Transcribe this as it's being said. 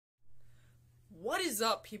What is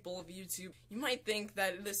up, people of YouTube? You might think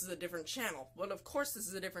that this is a different channel, but of course this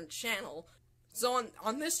is a different channel. So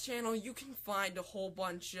on this channel, you can find a whole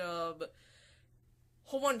bunch of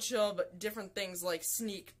different things like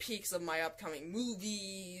sneak peeks of my upcoming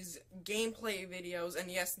movies, gameplay videos,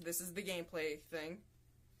 and yes, this is the gameplay thing.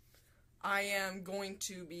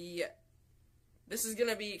 This is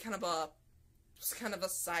gonna be kind of a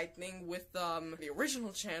side thing with the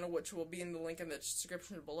original channel, which will be in the link in the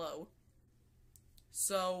description below.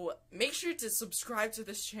 So make sure to subscribe to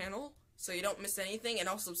this channel so you don't miss anything, and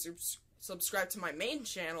also subscribe to my main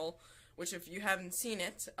channel, which if you haven't seen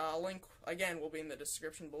it, link again will be in the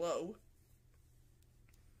description below.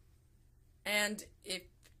 And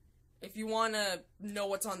if you want to know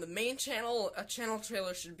what's on the main channel, a channel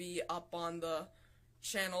trailer should be up on the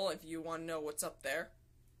channel if you want to know what's up there.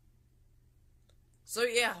 So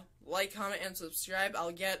yeah, like, comment, and subscribe.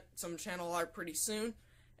 I'll get some channel art pretty soon,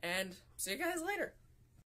 and see you guys later.